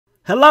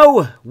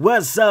Hello,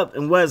 what's up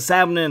and what's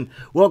happening?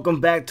 Welcome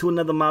back to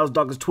another Miles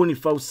Dawkins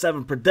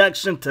 24/7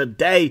 production.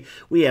 Today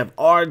we have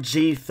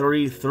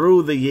RG3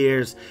 through the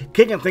years,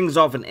 kicking things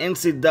off in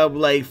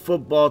NCAA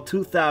football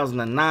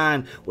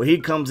 2009, where he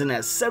comes in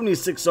at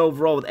 76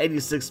 overall with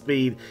 86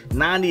 speed,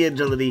 90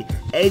 agility,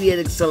 88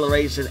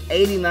 acceleration,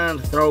 89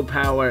 throw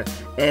power,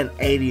 and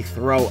 80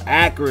 throw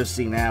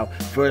accuracy. Now,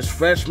 for his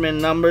freshman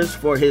numbers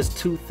for his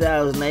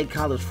 2008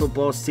 college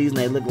football season,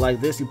 they look like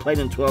this. He played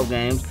in 12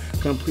 games,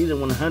 completed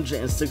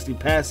 160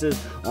 passes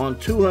on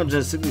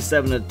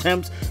 267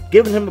 attempts,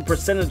 giving him a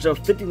percentage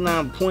of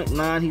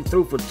 59.9. He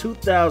threw for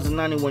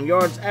 2,091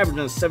 yards,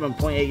 averaging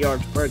 7.8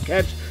 yards per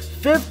catch,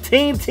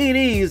 15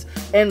 TDs,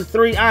 and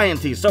 3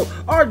 INTs. So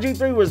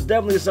RG3 was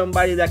definitely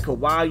somebody that could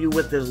wow you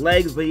with his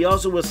legs, but he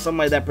also was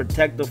somebody that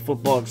protected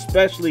football,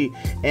 especially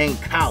in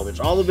college.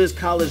 All of his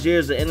college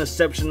years, the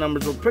interception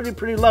numbers were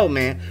pretty low,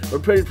 man. Were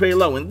pretty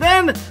low. And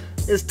then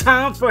it's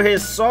time for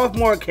his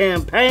sophomore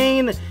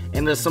campaign,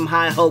 and there's some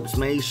high hopes,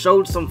 man. He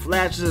showed some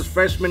flashes his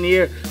freshman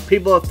year.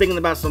 People are thinking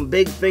about some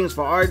big things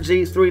for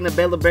RG3 and the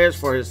Baylor Bears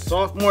for his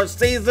sophomore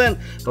season.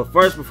 But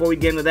first, before we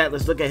get into that,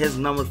 let's look at his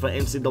numbers for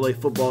NCAA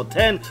football.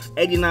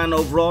 89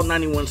 overall,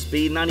 91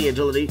 speed, 90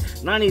 agility,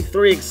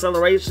 93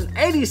 acceleration,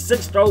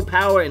 86 throw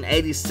power, and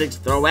 86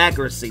 throw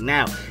accuracy.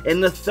 Now,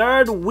 in the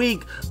third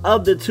week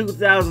of the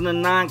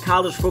 2009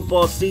 college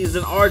football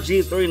season,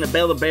 RG3 and the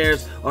Baylor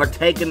Bears are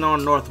taking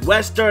on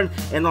Northwestern,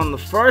 and on the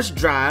first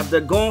drive,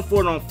 they're going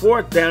for it on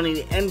fourth down, and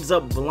he ends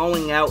up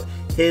blowing out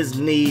his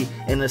knee,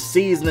 and the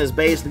season is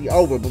basically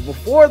over. But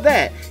before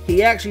that,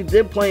 he actually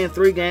did play in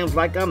 3 games,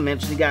 like I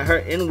mentioned. He got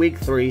hurt in week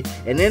 3,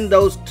 and in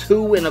those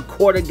 2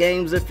 1/4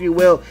 games, if you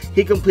will,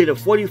 he completed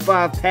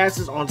 45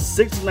 passes on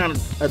 69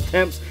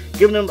 attempts,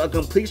 giving him a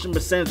completion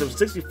percentage of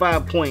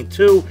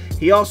 65.2.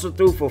 He also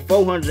threw for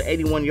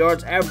 481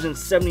 yards, averaging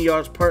 70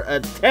 yards per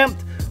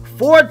attempt,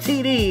 4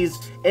 TDs,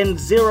 and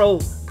 0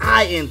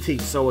 INT.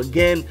 So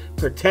again,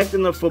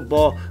 protecting the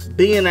football,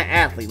 being an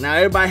athlete. Now,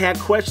 everybody had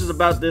questions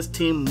about this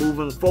team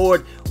moving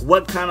forward.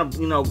 What kind of,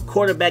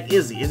 quarterback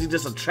is he? Is he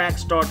just a track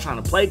star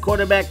trying to play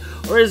quarterback,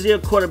 or is he a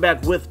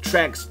quarterback with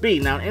track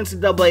speed? Now, in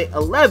NCAA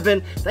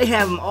 11, they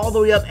have him all the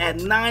way up at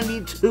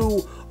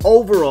 92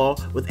 overall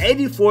with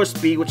 84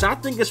 speed, which I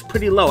think is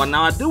pretty low.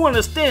 Now, I do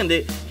understand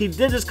it. He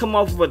did just come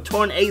off of a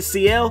torn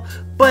ACL,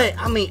 but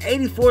I mean,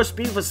 84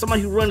 speed for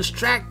somebody who runs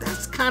track,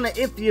 that's kind of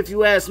iffy if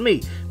you ask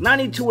me.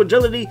 92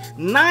 agility,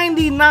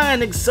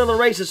 99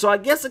 acceleration, so I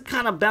guess it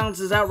kind of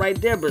balances out right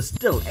there, but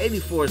still,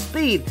 84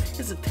 speed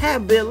is a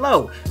tad bit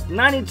low.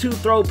 92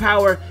 throw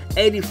power,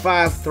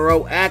 85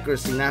 throw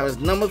accuracy. Now, his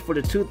numbers for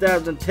the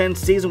 2010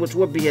 season, which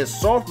would be his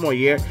sophomore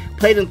year,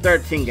 played in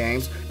 13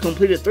 games,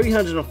 completed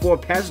 304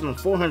 passes on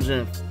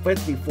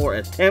 454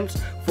 attempts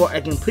for a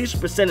completion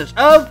percentage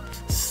of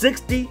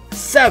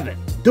 67.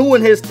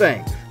 Doing his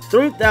thing.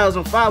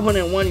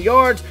 3,501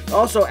 yards,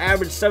 also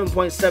averaged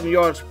 7.7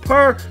 yards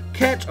per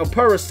catch or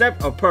per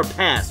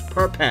pass,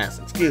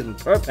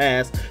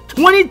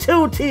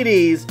 22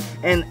 TDs,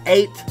 and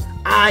 8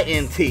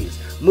 INTs.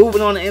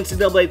 Moving on to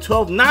NCAA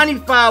 12,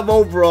 95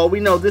 overall. We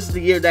know this is the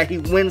year that he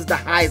wins the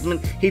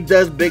Heisman. He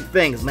does big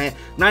things, man.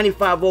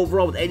 95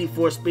 overall with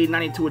 84 speed,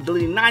 92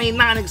 agility,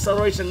 99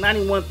 acceleration,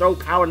 91 throw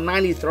power,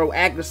 90 throw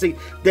accuracy.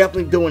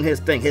 Definitely doing his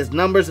thing. His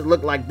numbers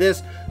look like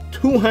this: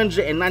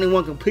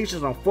 291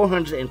 completions on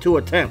 402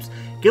 attempts,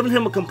 giving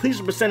him a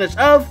completion percentage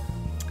of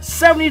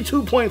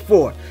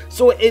 72.4.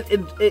 So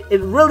it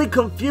really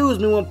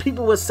confused me when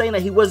people were saying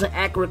that he wasn't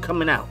accurate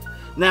coming out.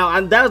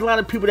 Now, there was a lot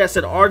of people that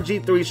said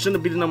RG3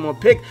 shouldn't be the number 1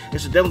 pick. It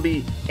should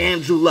definitely be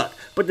Andrew Luck.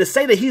 But to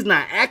say that he's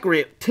not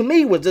accurate, to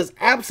me, was just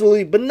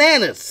absolutely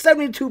bananas.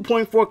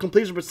 72.4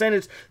 completion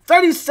percentage,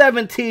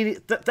 37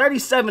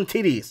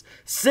 TDs,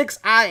 6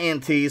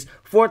 INTs,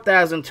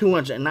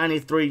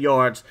 4,293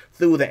 yards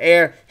through the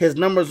air. His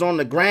numbers on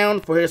the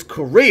ground for his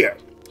career,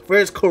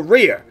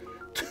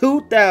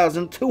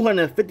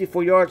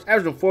 2,254 yards,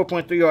 averaging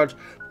 4.3 yards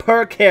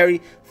per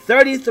carry,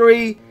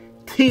 33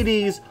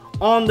 TDs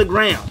on the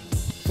ground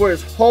for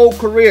his whole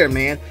career,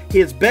 man.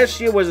 His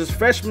best year was his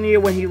freshman year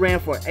when he ran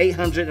for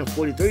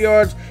 843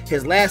 yards.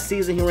 His last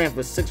season, he ran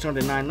for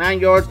 699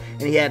 yards,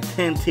 and he had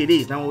 10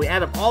 TDs. Now, when we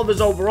add up all of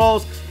his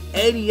overalls,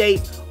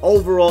 88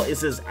 overall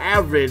is his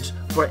average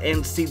for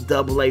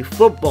NCAA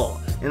football.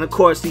 And of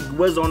course, he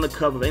was on the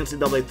cover of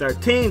NCAA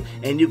 13,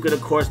 and you could of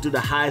course do the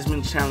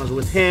Heisman Challenge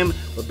with him,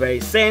 with Barry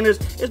Sanders.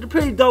 It's a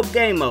pretty dope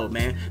game mode,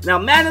 man. Now,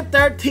 Madden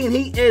 13,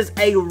 he is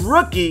a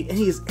rookie, and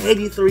he's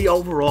 83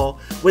 overall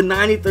with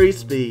 93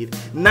 speed,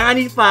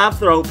 95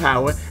 throw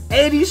power,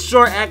 80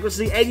 short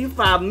accuracy,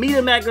 85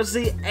 medium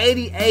accuracy,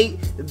 88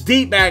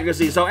 deep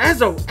accuracy. So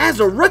as a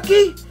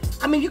rookie,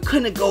 I mean, you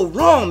couldn't go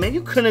wrong, man.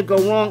 You couldn't go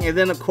wrong. And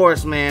then, of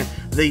course, man,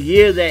 the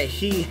year that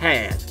he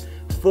had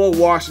for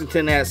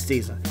Washington that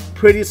season,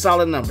 pretty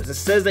solid numbers. It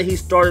says that he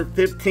started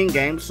 15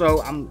 games,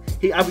 so I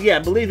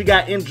believe he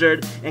got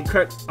injured, and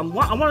I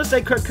want to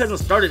say Kirk Cousins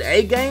started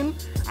a game.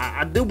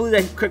 I do believe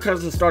that Kirk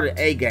Cousins started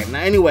a game. Now,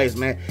 anyways,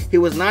 man, he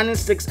was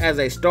 9-6 as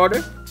a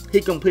starter. He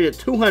completed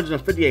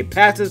 258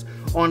 passes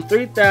on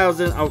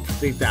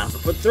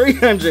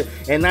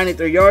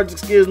 393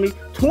 yards,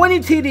 20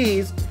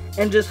 TDs,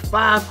 and just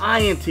 5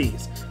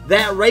 INTs.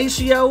 That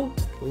ratio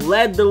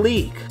led the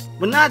league.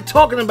 We're not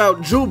talking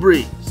about Drew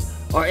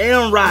Brees or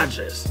Aaron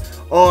Rodgers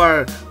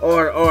or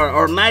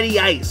Matty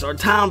Ice or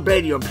Tom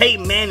Brady or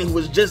Peyton Manning, who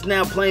was just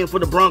now playing for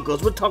the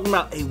Broncos. We're talking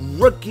about a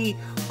rookie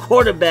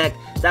quarterback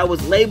that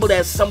was labeled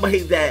as somebody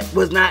that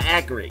was not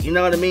accurate. You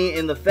know what I mean?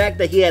 And the fact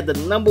that he had the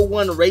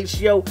 #1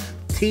 ratio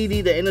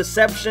TD to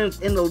interceptions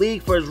in the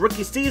league for his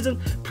rookie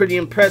season, pretty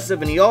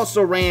impressive. And he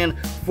also ran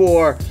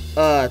for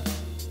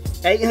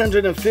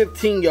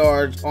 815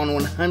 yards on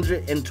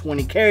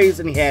 120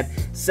 carries, and he had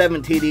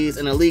 7 TDs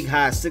and a league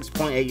high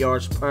 6.8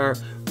 yards per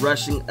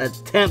rushing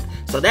attempt.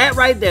 So that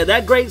right there,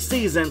 that great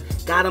season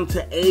got him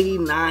to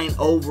 89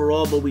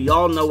 overall, but we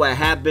all know what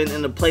happened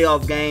in the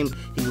playoff game.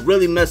 He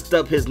really messed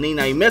up his knee.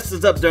 Now he messed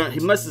his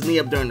knee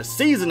up during the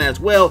season as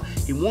well.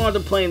 He wanted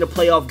to play in the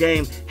playoff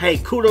game. Hey,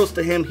 kudos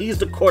to him. He's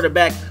the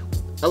quarterback.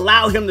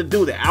 Allow him to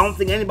do that. I don't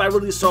think anybody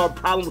really saw a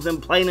problem with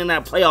him playing in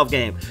that playoff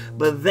game.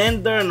 But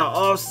then during the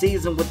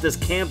offseason with this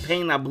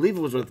campaign, I believe it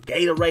was with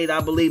Gatorade,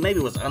 maybe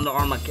it was Under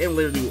Armour, I can't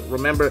literally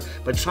remember,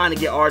 but trying to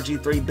get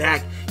RG3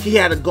 back, he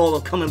had a goal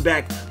of coming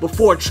back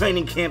before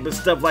training camp and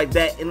stuff like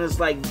that. And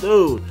it's like,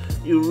 dude,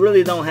 you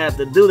really don't have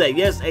to do that.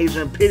 Yes,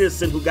 Adrian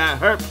Peterson, who got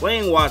hurt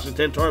playing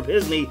Washington, tore up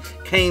his knee,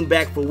 came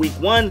back for week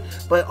 1,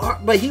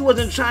 but he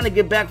wasn't trying to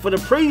get back for the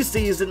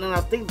preseason, and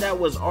I think that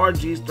was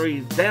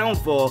RG3's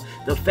downfall.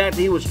 The fact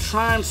that he was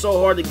trying so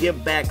hard to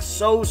get back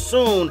so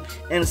soon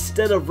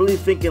instead of really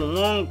thinking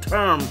long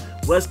term,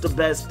 what's the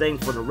best thing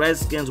for the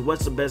Redskins,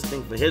 what's the best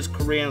thing for his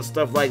career and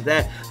stuff like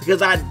that.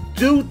 Because I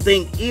do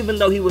think, even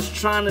though he was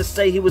trying to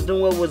say he was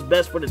doing what was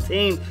best for the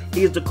team,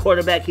 he's the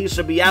quarterback, he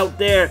should be out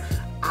there,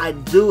 I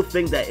do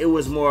think that it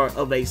was more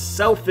of a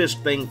selfish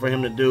thing for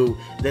him to do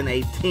than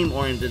a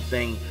team-oriented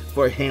thing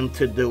for him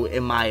to do,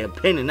 in my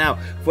opinion. Now,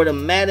 for the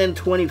Madden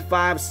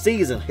 25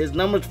 season, his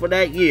numbers for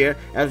that year,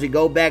 as we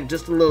go back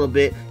just a little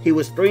bit, he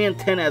was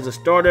 3-10 as a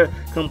starter,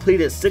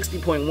 completed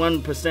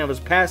 60.1% of his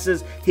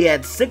passes, he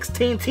had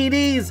 16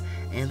 TDs,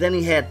 and then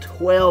he had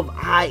 12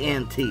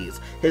 INTs.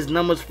 His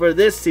numbers for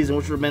this season,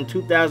 which would have been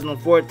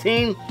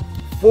 2014,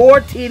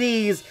 4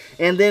 TDs,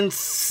 and then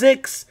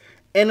 6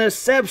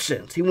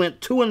 interceptions. He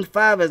went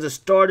 2-5 as a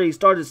starter. He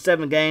started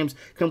 7 games,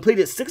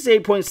 completed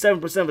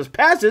 68.7% of his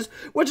passes,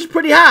 which is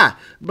pretty high.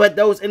 But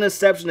those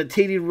interception to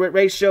TD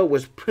ratio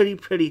was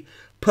pretty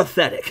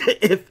pathetic,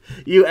 if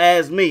you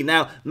ask me.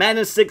 Now,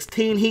 Madden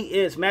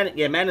 16,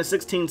 Madden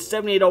 16,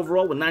 78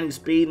 overall with 90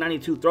 speed,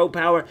 92 throw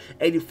power,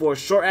 84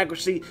 short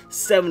accuracy,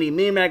 70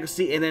 medium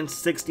accuracy, and then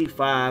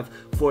 65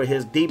 for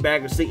his deep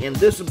accuracy. And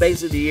this was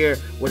basically the year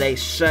where they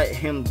shut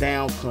him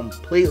down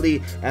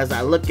completely. As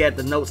I look at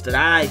the notes that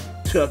I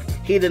took,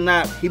 he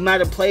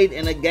might have played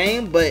in a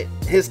game, but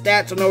his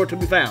stats are nowhere to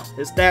be found.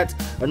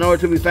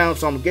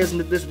 So I'm guessing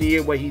that this was the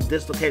year where he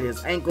dislocated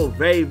his ankle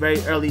very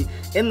early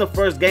in the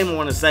first game, I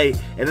want to say,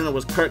 and then it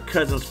was Kirk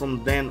Cousins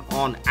from then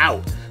on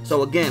out.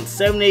 So again,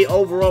 78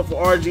 overall for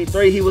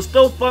RG3. He was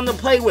still fun to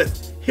play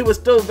with. He was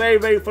still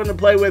very fun to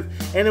play with,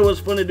 and it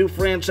was fun to do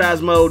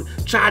franchise mode,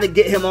 try to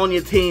get him on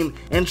your team,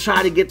 and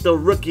try to get the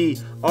rookie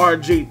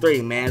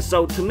RG3, man.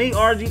 So to me,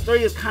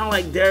 RG3 is kind of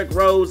like Derrick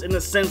Rose in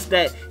the sense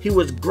that he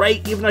was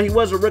great, even though he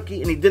was a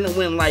rookie and he didn't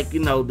win, like, you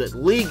know, the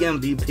league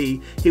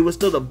MVP. He was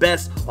still the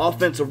best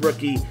offensive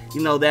rookie,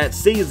 you know, that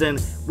season.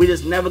 We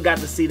just never got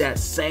to see that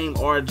same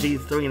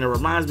RG3, and it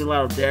reminds me a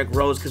lot of Derrick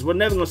Rose, because we're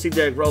never going to see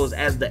Derrick Rose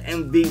as the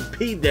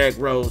MVP Derrick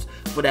Rose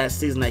for that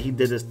season that he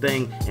did his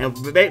thing, and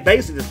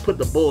basically just put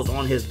the Bulls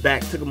on his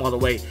back, took him all the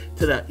way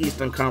to the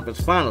Eastern Conference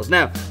Finals.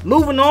 Now,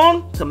 moving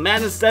on to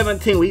Madden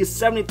 17, where he's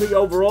 73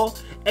 overall,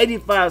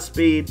 85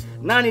 speed,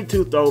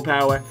 92 throw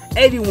power,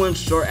 81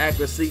 short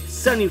accuracy,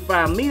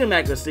 75 medium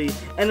accuracy,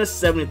 and a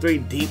 73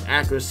 deep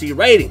accuracy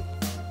rating.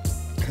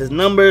 His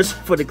numbers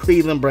for the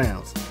Cleveland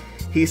Browns.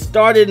 He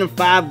started in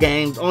 5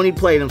 games, only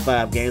played in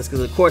 5 games, because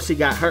of course he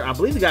got hurt. I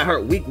believe he got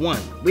hurt week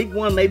 1. Week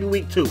 1, maybe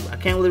week 2. I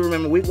can't really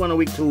remember. Week 1 or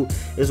week 2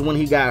 is when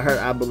he got hurt,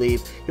 I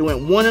believe. He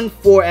went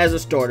 1-4 as a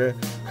starter,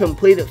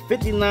 completed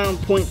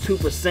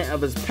 59.2%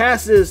 of his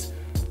passes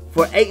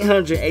for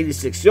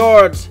 886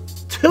 yards,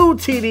 2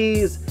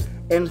 TDs,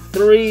 and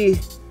 3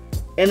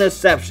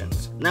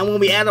 interceptions. Now,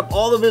 when we add up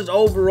all of his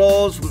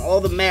overalls from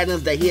all the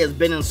Maddens that he has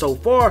been in so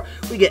far,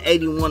 we get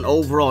 81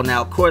 overall.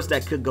 Now, of course,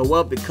 that could go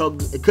up. It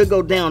could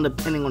go down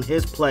depending on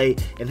his play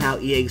and how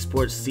EA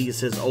Sports sees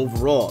his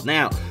overall.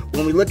 Now,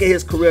 when we look at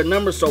his career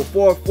numbers so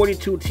far,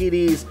 42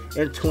 TDs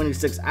and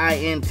 26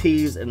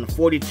 INTs and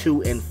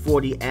 42 and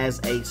 40 as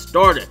a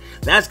starter.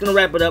 That's going to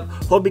wrap it up.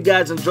 Hope you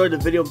guys enjoyed the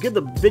video. Give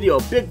the video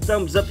a big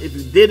thumbs up if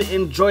you did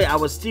enjoy. I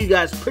will see you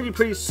guys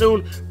pretty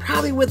soon,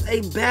 probably with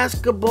a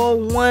basketball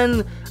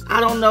one. I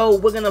don't know.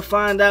 We're going to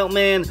find out,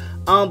 man.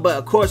 But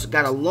of course,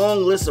 got a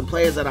long list of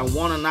players that I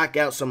want to knock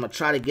out, so I'm going to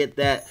try to get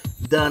that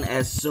done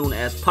as soon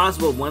as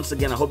possible. Once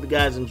again, I hope you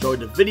guys enjoyed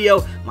the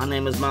video. My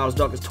name is Miles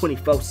Darkness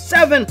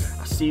 24/7.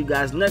 I'll see you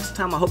guys next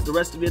time. I hope the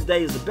rest of your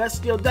day is the best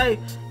skill day,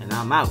 and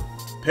I'm out.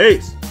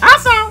 Peace.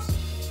 Awesome.